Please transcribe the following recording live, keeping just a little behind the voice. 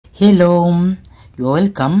Hello, you're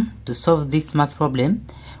welcome to solve this math problem,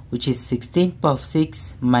 which is 16 power of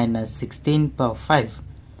 6 minus 16 power of 5.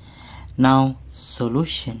 Now,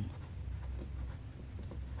 solution.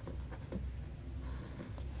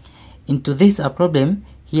 Into this problem,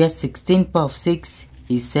 here 16 power of 6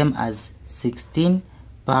 is same as 16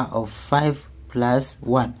 power of 5 plus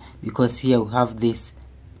 1, because here we have this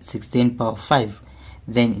 16 power of 5.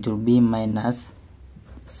 Then it will be minus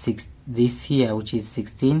 6, this here, which is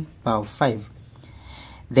 16 power of 5.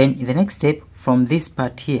 Then in the next step, from this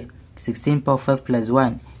part here, 16 power of 5 plus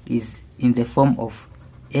 1 is in the form of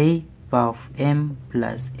a power of m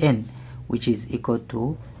plus n, which is equal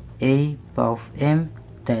to a power of m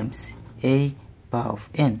times a power of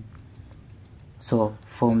n. So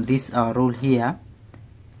from this our rule here,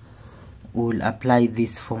 we will apply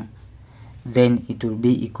this form. Then it will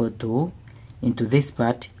be equal to, into this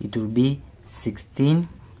part, it will be 16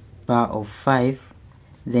 power of 5,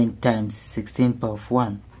 then times 16 power of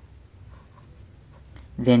 1,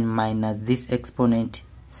 then minus this exponent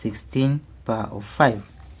 16 power of 5.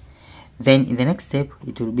 Then in the next step,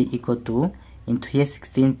 it will be equal to, into here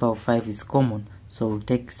 16 power of 5 is common, so we'll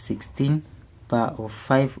take 16 power of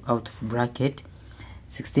 5 out of bracket.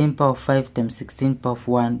 16 power of 5 times 16 power of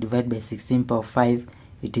 1 divided by 16 power of 5,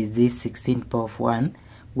 it is this 16 power of 1,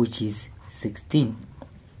 which is 16.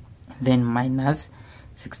 Then minus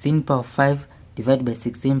 16 power of 5 divided by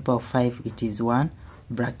 16 power of 5, it is 1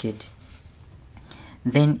 bracket.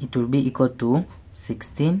 Then it will be equal to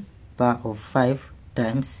 16 power of 5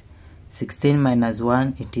 times 16 minus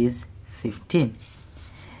 1, it is 15.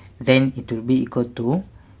 Then it will be equal to,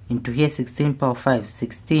 into here 16 power of 5,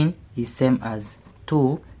 16 is same as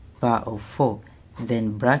 2 power of 4,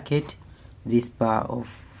 then bracket this power of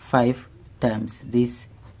 5 times this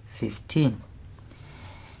 15.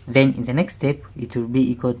 Then in the next step, it will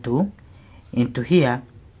be equal to, into here,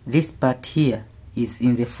 this part here is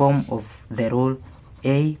in the form of the rule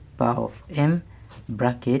a power of m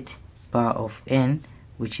bracket power of n,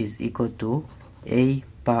 which is equal to a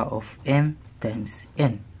power of m times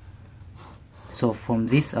n. So from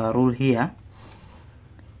this our rule here,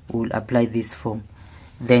 we will apply this form.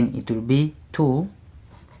 Then it will be 2,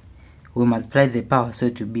 we multiply the power, so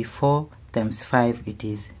it will be 4 times 5, it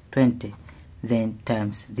is 20. Then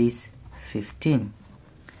times this 15.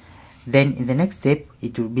 Then in the next step,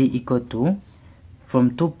 it will be equal to,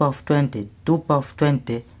 from 2 power of 20, 2 power of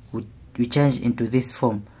 20 we change into this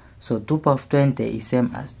form. So 2 power of 20 is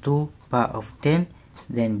same as 2 power of 10,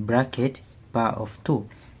 then bracket power of 2,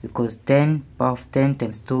 because 10 power of 10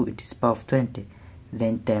 times 2, it is power of 20,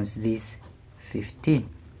 then times this 15.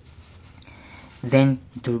 Then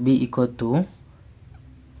it will be equal to,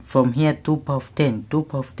 from here 2 power of 10, 2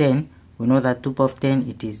 power of 10, we know that 2 power of 10,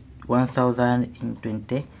 it is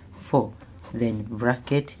 1024, then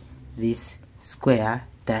bracket this square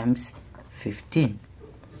times 15.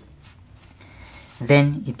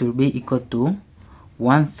 Then it will be equal to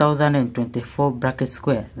 1024 bracket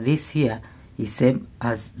square. This here is same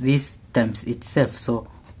as this times itself, so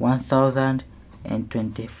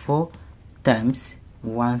 1024 times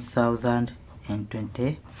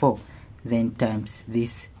 1024, then times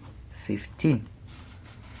this 15.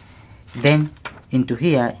 Then into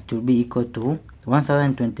here it will be equal to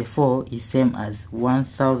 1024 is same as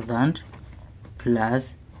 1000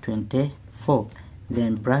 plus 24,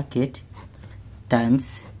 then bracket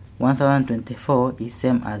times 1024 is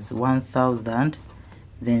same as 1000,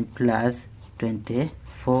 then plus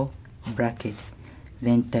 24 bracket,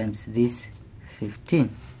 then times this 15.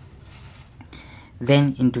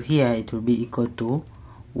 Then into here it will be equal to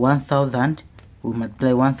 1000, we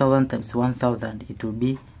multiply 1000 times 1000, it will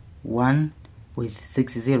be 1 with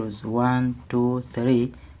 6 zeros, 1 2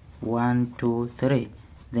 3 1 2 3,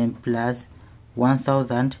 then plus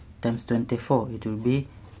 1000 times 24, it will be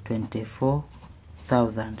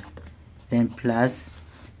 24,000, then plus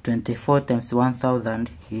 24 times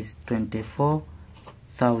 1000 is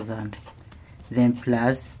 24,000, then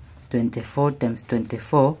plus 24 times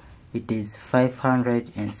 24, it is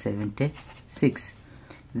 576.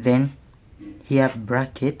 Then here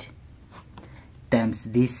bracket times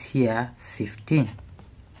this here 15.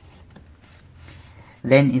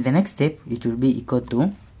 Then in the next step, it will be equal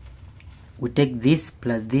to, we take this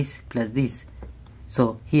plus this plus this,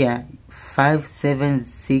 so here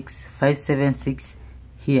 576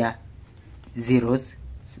 here zeros,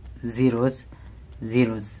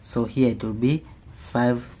 so here it will be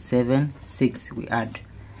 576, we add.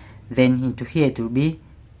 Then into here it will be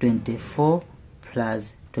 24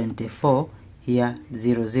 plus 24, here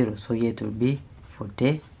 00, so here it will be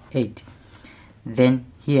 48. Then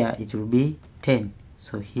here it will be 10,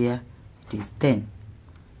 so here it is 10.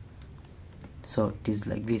 so it is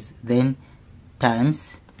like this, then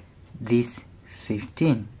times this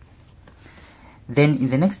 15. Then in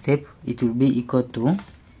the next step it will be equal to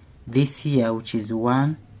this here, which is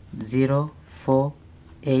 1 0 4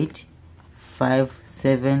 8 5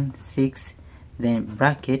 7 6, then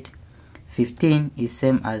bracket 15 is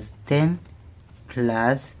same as 10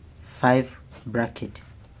 plus 5 bracket.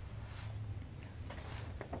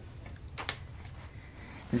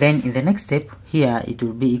 Then in the next step here it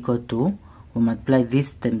will be equal to, we multiply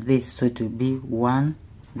this times this, so it will be 1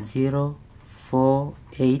 0 4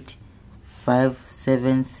 8 5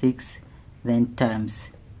 7 6, then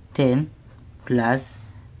times 10 plus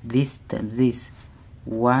this times this,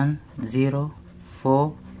 1 0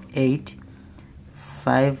 4 8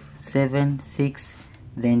 5 7 6,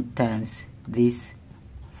 then times this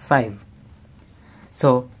 5.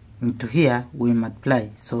 So into here we multiply,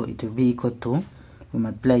 so it will be equal to, we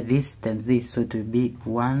multiply this times this, so it will be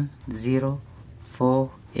 1 0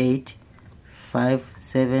 4 8 5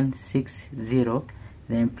 7 6 0,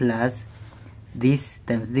 then plus this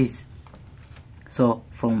times this, so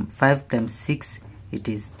from 5 times 6 it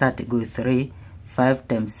is 30, go 3, 5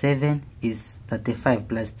 times 7 is 35,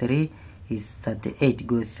 plus 3 is 38,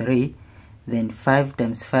 go 3, then 5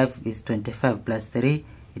 times 5 is 25, plus 3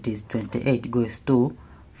 it is 28, goes 2,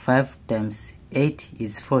 5 times 8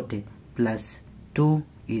 is 40, plus 2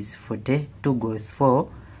 is 42, goes 4,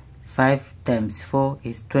 5 times 4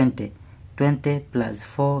 is 20, 20 plus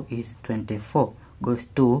 4 is 24, goes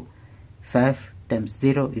 2, 5 times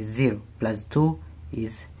 0 is 0, plus 2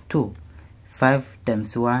 is 2, 5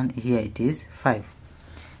 times 1, here it is 5.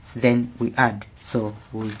 Then we add, so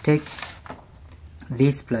we'll take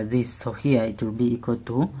this plus this, so here it will be equal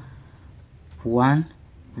to 1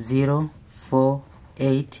 0 4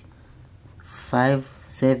 8 5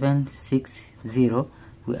 7 6 0,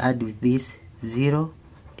 we add with this 0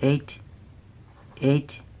 8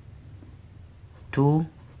 8 2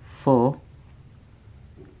 4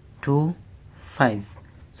 2 5,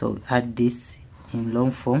 so add this in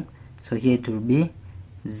long form, so here it will be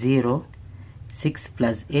 0 6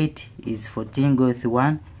 plus 8 is 14, goes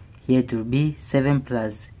 1, here it will be 7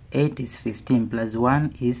 plus 8 is 15, plus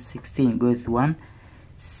 1 is 16, goes 1,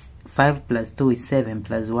 5 plus 2 is 7,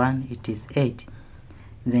 plus 1 it is 8,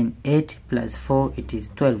 then 8 plus 4 it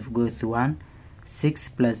is 12, goes 1, 6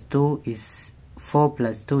 plus 2 is 4,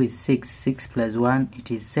 plus 2 is 6, 6 plus 1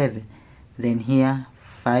 it is 7, then here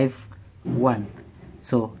 5 1,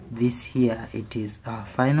 so this here it is our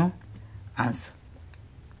final answer.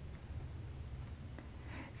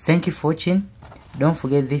 Thank you for watching. Don't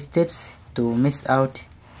forget these steps to miss out.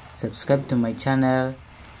 Subscribe to my channel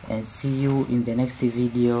and see you in the next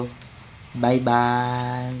video. Bye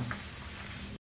bye.